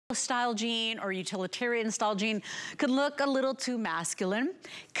style jean or utilitarian style jean could look a little too masculine,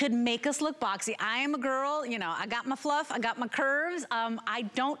 could make us look boxy. I am a girl, you know, I got my fluff, I got my curves. I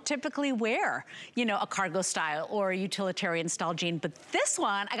don't typically wear, you know, a cargo style or a utilitarian style jean, but this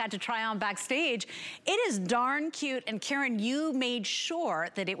one I got to try on backstage. It is darn cute, and Karen, you made sure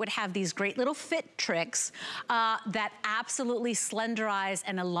that it would have these great little fit tricks that absolutely slenderize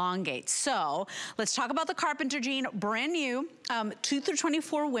and elongate. So let's talk about the Carpenter jean, brand new, 2 through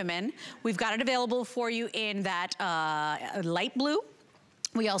 24 women. We've got it available for you in that light blue.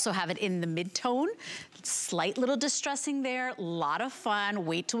 We also have it in the mid-tone. Slight little distressing there, a lot of fun.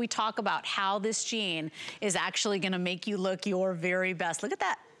 Wait till we talk about how this jean is actually gonna make you look your very best. Look at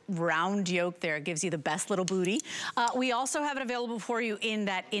that round yoke there. It gives you the best little booty. We also have it available for you in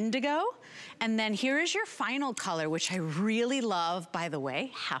that indigo. And then here is your final color, which I really love, by the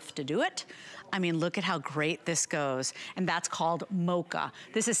way, have to do it. I mean, look at how great this goes. And that's called Mocha.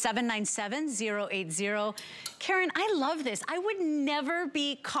 This is 797-080. Karen, I love this. I would never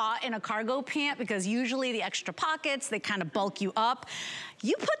be caught in a cargo pant because usually the extra pockets, they kind of bulk you up.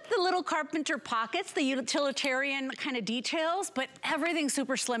 You put the little Carpenter pockets, the utilitarian kind of details, but everything's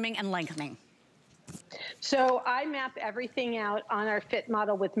super slimming and lengthening. So I map everything out on our fit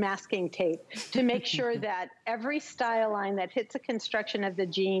model with masking tape to make sure that every style line that hits a construction of the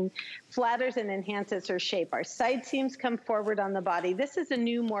jean flatters and enhances her shape. Our side seams come forward on the body. This is a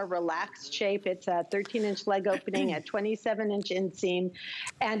new, more relaxed shape. It's a 13-inch leg opening, a 27-inch inseam,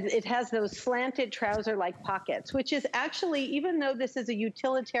 and it has those slanted trouser-like pockets, which is actually, even though this is a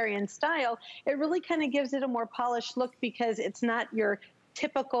utilitarian style, it really kind of gives it a more polished look because it's not your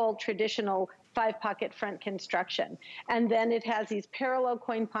typical traditional 5-pocket front construction. And then it has these parallel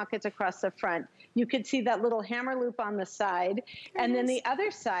coin pockets across the front. You could see that little hammer loop on the side. And then the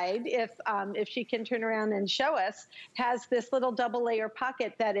other side, if she can turn around and show us, has this little double layer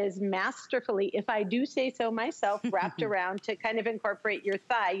pocket that is masterfully, if I do say so myself, wrapped around to kind of incorporate your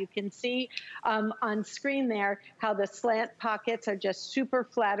thigh. You can see on screen there how the slant pockets are just super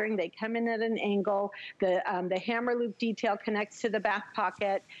flattering. They come in at an angle. The hammer loop detail connects to the back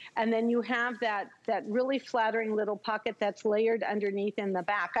pocket. And then you have that really flattering little pocket that's layered underneath in the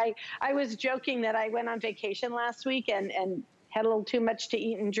back. I was joking that I went on vacation last week and had a little too much to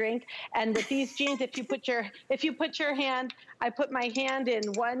eat and drink. And with these jeans, if you put your hand, I put my hand in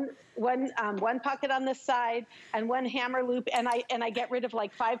one pocket on the side and one hammer loop, and I get rid of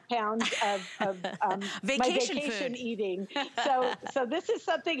like 5 pounds of vacation my vacation food. Eating. So this is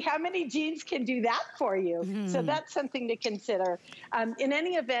something. How many jeans can do that for you? So that's something to consider. In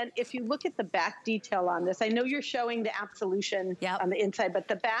any event, if you look at the back detail on this, I know you're showing the absolution on the inside, but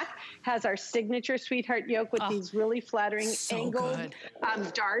the back has our signature sweetheart yoke with these really flattering angled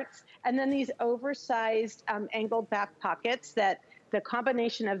darts, and then these oversized angled back pockets that the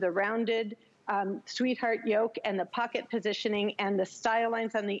combination of the rounded sweetheart yoke and the pocket positioning and the style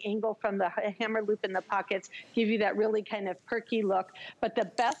lines on the angle from the hammer loop in the pockets give you that really kind of perky look. But the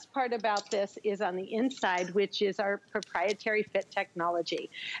best part about this is on the inside, which is our proprietary fit technology.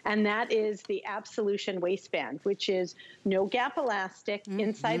 And that is the Absolution waistband, which is no gap elastic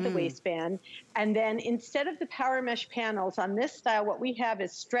inside the waistband. And then instead of the power mesh panels on this style, what we have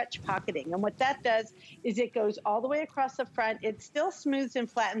is stretch pocketing. And what that does is it goes all the way across the front. It still smooths and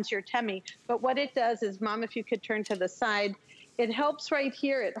flattens your tummy, but what it does is, Mom, if you could turn to the side, it helps right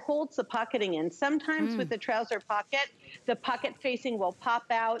here. It holds the pocketing in. Sometimes with the trouser pocket, the pocket facing will pop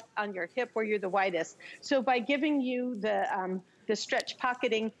out on your hip where you're the widest. So by giving you the stretch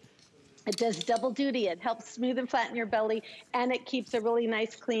pocketing, it does double duty. It helps smooth and flatten your belly, and it keeps a really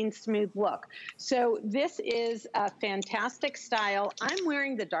nice, clean, smooth look. So this is a fantastic style. I'm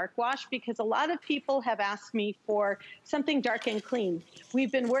wearing the dark wash because a lot of people have asked me for something dark and clean.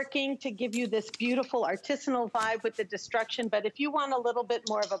 We've been working to give you this beautiful artisanal vibe with the destruction, but if you want a little bit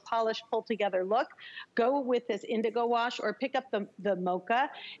more of a polished, pulled-together look, go with this indigo wash or pick up the mocha.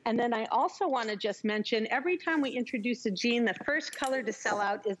 And then I also want to just mention, every time we introduce a jean, the first color to sell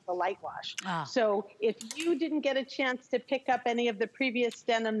out is the light wash. So if you didn't get a chance to pick up any of the previous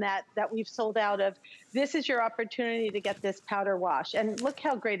denim that we've sold out of, this is your opportunity to get this powder wash. And look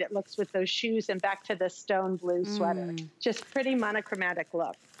how great it looks with those shoes and back to the stone blue sweater. Just pretty monochromatic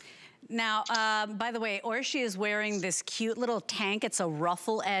look. Now, by the way, Orshi is wearing this cute little tank. It's a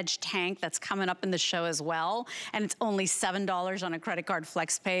ruffle edge tank that's coming up in the show as well. And it's only $7 on a credit card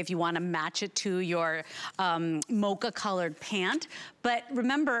flex pay if you want to match it to your mocha colored pant. But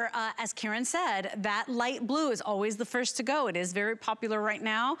remember, as Karen said, that light blue is always the first to go. It is very popular right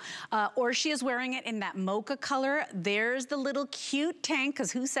now. Or she is wearing it in that mocha color. There's the little cute tank,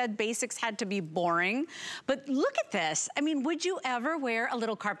 because who said basics had to be boring? But look at this. I mean, would you ever wear a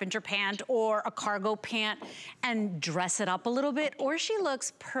little Carpenter pant or a cargo pant and dress it up a little bit? Or she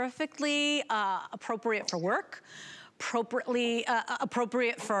looks perfectly appropriate for work,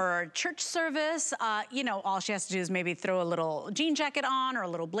 appropriate for church service. You know, all she has to do is maybe throw a little jean jacket on or a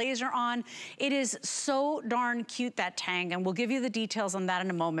little blazer on. It is so darn cute, that tang, and we'll give you the details on that in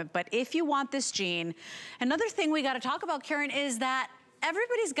a moment. But if you want this jean, another thing we got to talk about, Karen, is that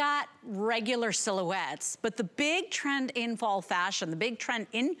everybody's got regular silhouettes, but the big trend in fall fashion, the big trend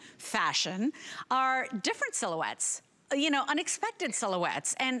in fashion are different silhouettes, you know, unexpected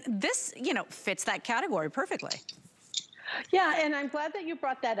silhouettes. And this, you know, fits that category perfectly. Yeah, and I'm glad that you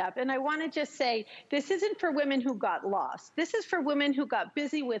brought that up. And I want to just say, this isn't for women who got lost. This is for women who got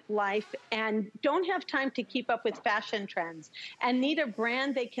busy with life and don't have time to keep up with fashion trends and need a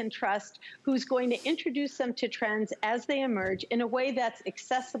brand they can trust who's going to introduce them to trends as they emerge in a way that's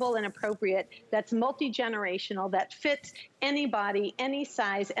accessible and appropriate, that's multi-generational, that fits any body, any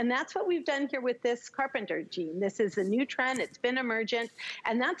size. And that's what we've done here with this Carpenter jean. This is a new trend. It's been emergent.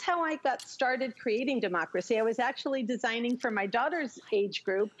 And that's how I got started creating democracy. I was actually designing for my daughter's age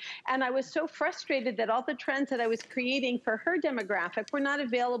group. And I was so frustrated that all the trends that I was creating for her demographic were not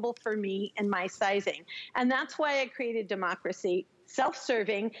available for me and my sizing. And that's why I created democracy.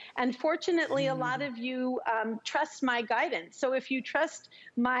 Self-serving, and fortunately, a lot of you trust my guidance. So if you trust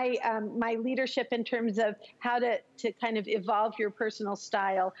my my leadership in terms of how to kind of evolve your personal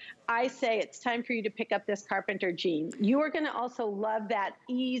style, I say it's time for you to pick up this Carpenter jean. You are going to also love that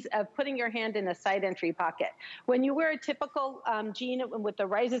ease of putting your hand in a side entry pocket. When you wear a typical jean with the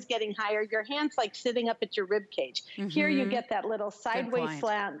rises getting higher, your hand's like sitting up at your rib cage. Here you get that little sideways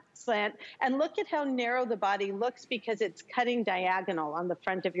slant, and look at how narrow the body looks because it's cutting diagonal on the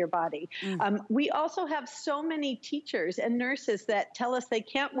front of your body. We also have so many teachers and nurses that tell us they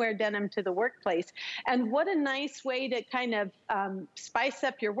can't wear denim to the workplace. And what a nice way to kind of spice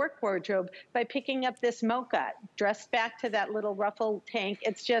up your work wardrobe by picking up this mocha, dressed back to that little ruffle tank.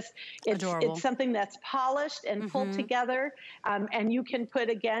 It's just, it's something that's polished and pulled together. And you can put,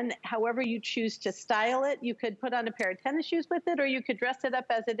 again, however you choose to style it. You could put on a pair of tennis shoes with it, or you could dress it up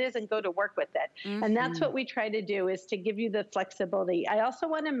as it is and go to work with it. And that's what we try to do, is to give you the flexibility. I also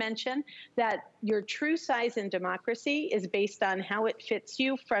want to mention that your true size in democracy is based on how it fits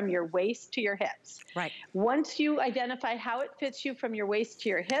you from your waist to your hips. Right. Once you identify how it fits you from your waist to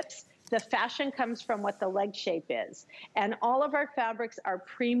your hips, the fashion comes from what the leg shape is. And all of our fabrics are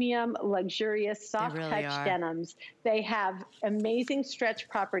premium, luxurious, soft touch denims. They have amazing stretch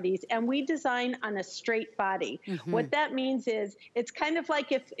properties, and we design on a straight body. What that means is, it's kind of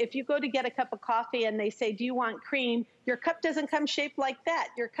like if you go to get a cup of coffee and they say, do you want cream? Your cup doesn't come shaped like that.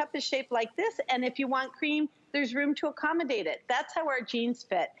 Your cup is shaped like this, and if you want cream, there's room to accommodate it. That's how our jeans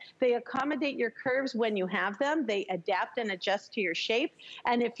fit. They accommodate your curves when you have them. They adapt and adjust to your shape.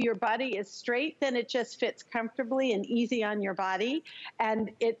 And if your body is straight, then it just fits comfortably and easy on your body.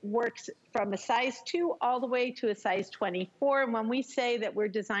 And it works from a size 2 all the way to a size 24. And when we say that we're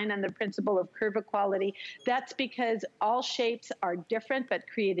designed on the principle of curve equality, that's because all shapes are different but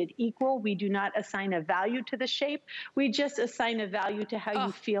created equal. We do not assign a value to the shape. We just assign a value to how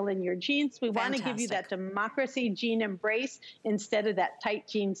you feel in your jeans. We want to give you that democracy jean embrace instead of that tight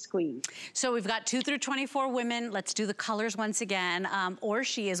jean squeeze. So we've got 2 through 24 women. Let's do the colors once again. Or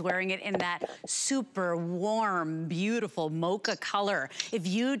she is wearing it in that super warm, beautiful mocha color. If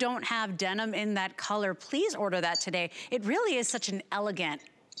you don't have denim in that color, please order that today. It really is such an elegant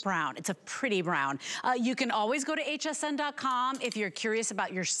brown. It's a pretty brown. You can always go to hsn.com if you're curious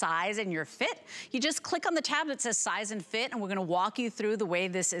about your size and your fit. You just click on the tab that says size and fit, and we're gonna walk you through the way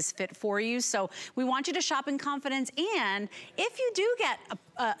this is fit for you. So we want you to shop in confidence, and if you do get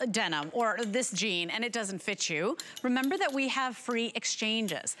a denim or this jean and it doesn't fit you, remember that we have free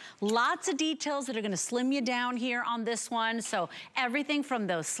exchanges. Lots of details that are gonna slim you down here on this one. So everything from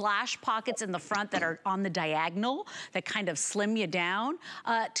those slash pockets in the front that are on the diagonal that kind of slim you down,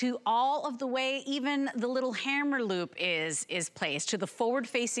 to all of the way even the little hammer loop is placed, to the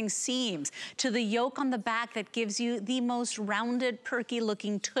forward-facing seams, to the yoke on the back that gives you the most rounded,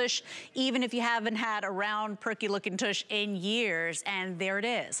 perky-looking tush, even if you haven't had a round, perky-looking tush in years. And there it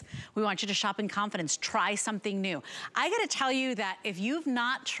is. We want you to shop in confidence, try something new. I gotta tell you that if you've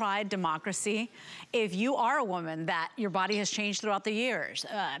not tried Democracy, if you are a woman that your body has changed throughout the years,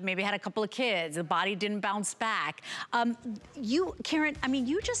 maybe had a couple of kids, the body didn't bounce back, Karen, I mean,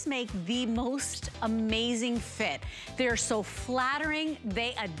 you just make the most amazing fit. They're so flattering,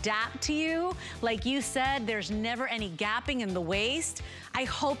 they adapt to you. Like you said, there's never any gapping in the waist. I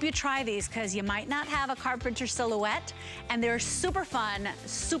hope you try these because you might not have a Carpenter silhouette, and they're super fun,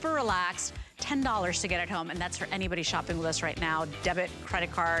 super relaxed. $10 to get at home, and that's for anybody shopping with us right now. Debit,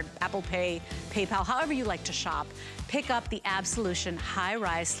 credit card, Apple Pay, PayPal, however you like to shop. Pick up the Absolution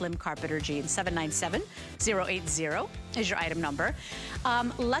HighRise Slim Carpenter Jeans. 797-080 is your item number.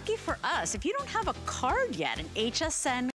 Lucky for us, if you don't have a card yet, an HSN